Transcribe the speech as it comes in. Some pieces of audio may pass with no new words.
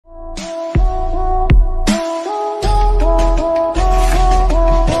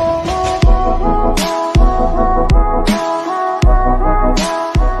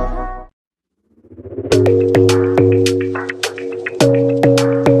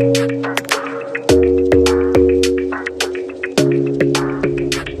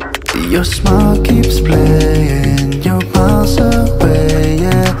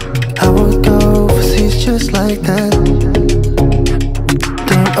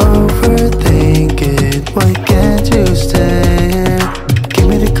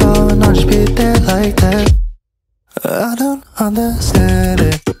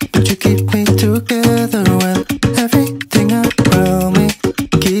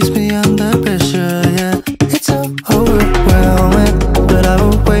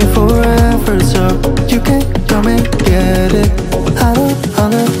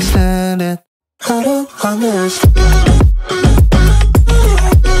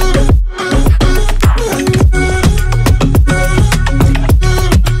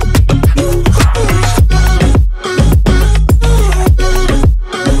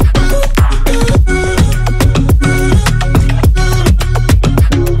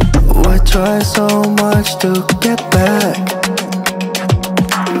try so much to get back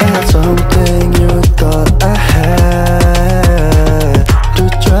at something you thought I had to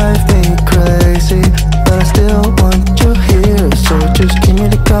drive me crazy, but I still want you here. So just give me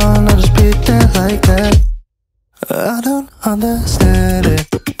the gun, I'll just pretend like that. I don't understand it,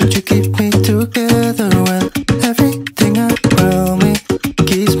 but you keep me together when everything around me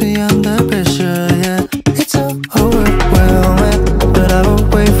keeps me under pressure. Yeah, it's so overwhelming, but I will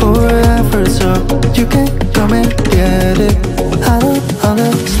wait forever so you can come and get it. I don't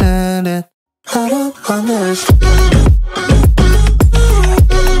understand it, I don't understand.